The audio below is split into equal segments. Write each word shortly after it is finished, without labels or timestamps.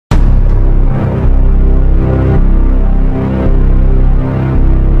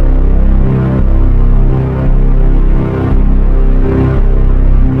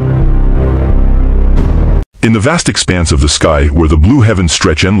vast expanse of the sky where the blue heavens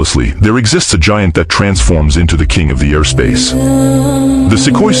stretch endlessly, there exists a giant that transforms into the king of the airspace. The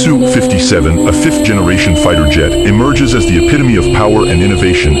Sukhoi Su-57, a fifth-generation fighter jet, emerges as the epitome of power and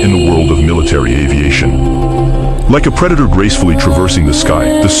innovation in the world of military aviation. Like a predator gracefully traversing the sky,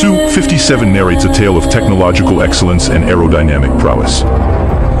 the Su-57 narrates a tale of technological excellence and aerodynamic prowess.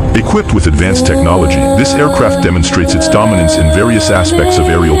 Equipped with advanced technology, this aircraft demonstrates its dominance in various aspects of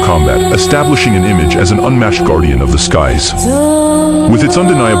aerial combat, establishing an image as an unmatched guardian of the skies. With its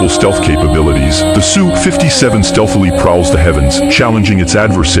undeniable stealth capabilities, the Su-57 stealthily prowls the heavens, challenging its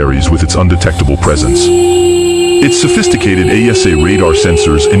adversaries with its undetectable presence. Its sophisticated AESA radar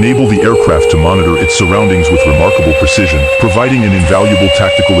sensors enable the aircraft to monitor its surroundings with remarkable precision, providing an invaluable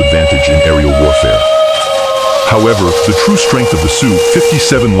tactical advantage in aerial warfare. However, the true strength of the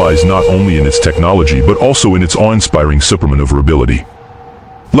Su-57 lies not only in its technology but also in its awe-inspiring supermaneuverability.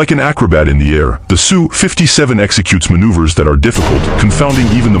 Like an acrobat in the air, the Su-57 executes maneuvers that are difficult, confounding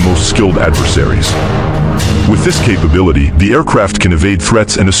even the most skilled adversaries. With this capability, the aircraft can evade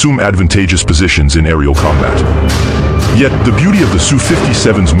threats and assume advantageous positions in aerial combat. Yet, the beauty of the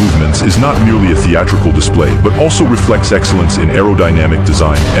Su-57's movements is not merely a theatrical display, but also reflects excellence in aerodynamic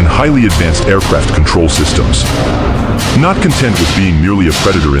design and highly advanced aircraft control systems. Not content with being merely a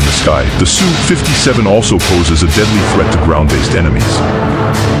predator in the sky, the Su-57 also poses a deadly threat to ground-based enemies.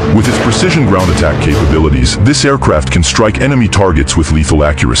 With its precision ground attack capabilities, this aircraft can strike enemy targets with lethal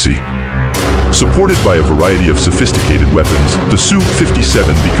accuracy. Supported by a variety of sophisticated weapons, the Su-57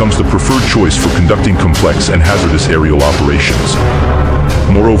 becomes the preferred choice for conducting complex and hazardous aerial operations.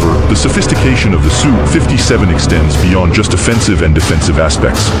 Moreover, the sophistication of the Su-57 extends beyond just offensive and defensive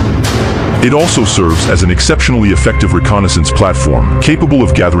aspects. It also serves as an exceptionally effective reconnaissance platform, capable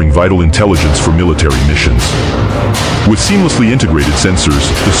of gathering vital intelligence for military missions. With seamlessly integrated sensors,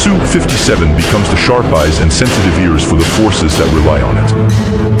 the Su-57 becomes the sharp eyes and sensitive ears for the forces that rely on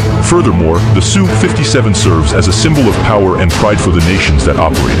it. Furthermore, the Su-57 serves as a symbol of power and pride for the nations that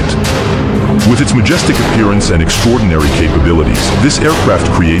operate it. With its majestic appearance and extraordinary capabilities, this aircraft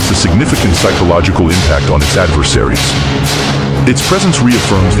creates a significant psychological impact on its adversaries. Its presence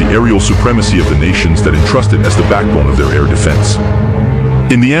reaffirms the aerial supremacy of the nations that entrust it as the backbone of their air defense.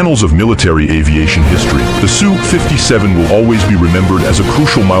 In the annals of military aviation history, the Su-57 will always be remembered as a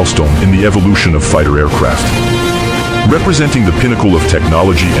crucial milestone in the evolution of fighter aircraft. Representing the pinnacle of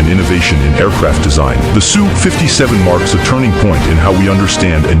technology and innovation in aircraft design, the Su-57 marks a turning point in how we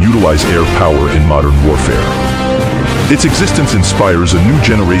understand and utilize air power in modern warfare. Its existence inspires a new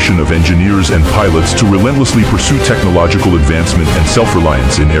generation of engineers and pilots to relentlessly pursue technological advancement and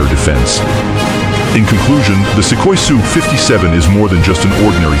self-reliance in air defense. In conclusion, the Sukhoi Su-57 is more than just an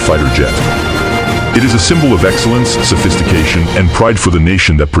ordinary fighter jet. It is a symbol of excellence, sophistication, and pride for the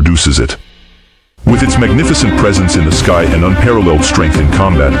nation that produces it. With its magnificent presence in the sky and unparalleled strength in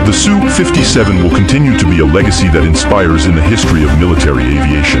combat, the Su-57 will continue to be a legacy that inspires in the history of military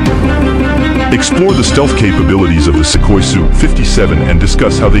aviation. Explore the stealth capabilities of the Sukhoi Su-57 and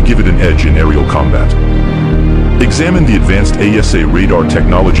discuss how they give it an edge in aerial combat. Examine the advanced AESA radar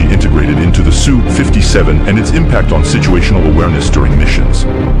technology integrated into the Su-57 and its impact on situational awareness during missions.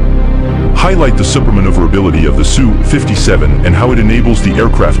 Highlight the supermaneuverability of the Su-57 and how it enables the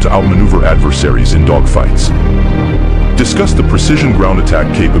aircraft to outmaneuver adversaries in dogfights. Discuss the precision ground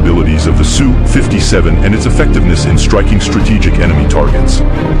attack capabilities of the Su-57 and its effectiveness in striking strategic enemy targets.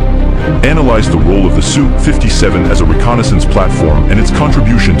 Analyze the role of the Su-57 as a reconnaissance platform and its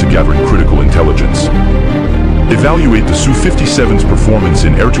contribution to gathering critical intelligence. Evaluate the Su-57's performance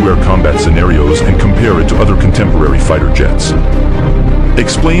in air-to-air combat scenarios and compare it to other contemporary fighter jets.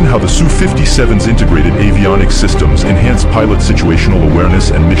 Explain how the Su-57's integrated avionics systems enhance pilot situational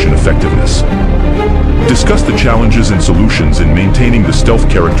awareness and mission effectiveness. Discuss the challenges and solutions in maintaining the stealth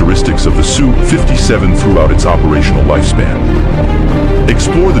characteristics of the Su-57 throughout its operational lifespan.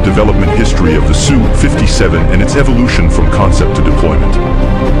 Explore the development history of the Su-57 and its evolution from concept to deployment.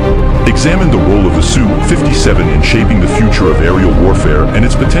 Examine the role of the Su-57 in shaping the future of aerial warfare and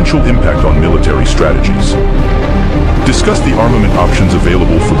its potential impact on military strategies. Discuss the armament options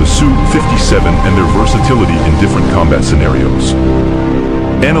available for the Su-57 and their versatility in different combat scenarios.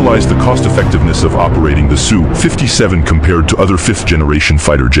 Analyze the cost-effectiveness of operating the Su-57 compared to other fifth-generation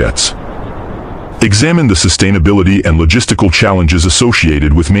fighter jets. Examine the sustainability and logistical challenges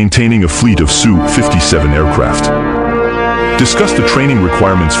associated with maintaining a fleet of Su-57 aircraft. Discuss the training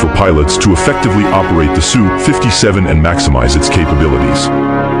requirements for pilots to effectively operate the Su-57 and maximize its capabilities.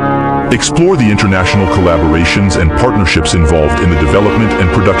 Explore the international collaborations and partnerships involved in the development and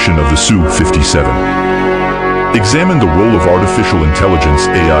production of the Su-57. Examine the role of artificial intelligence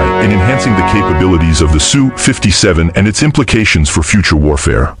 (AI) in enhancing the capabilities of the Su-57 and its implications for future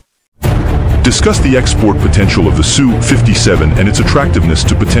warfare. Discuss the export potential of the Su-57 and its attractiveness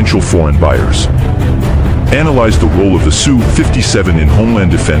to potential foreign buyers. Analyze the role of the Su-57 in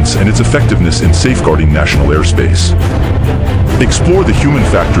homeland defense and its effectiveness in safeguarding national airspace. Explore the human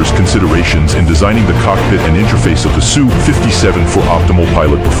factors considerations in designing the cockpit and interface of the Su-57 for optimal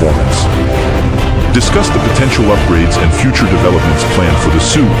pilot performance. Discuss the potential upgrades and future developments planned for the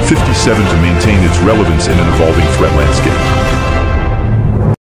Su-57 to maintain its relevance in an evolving threat landscape.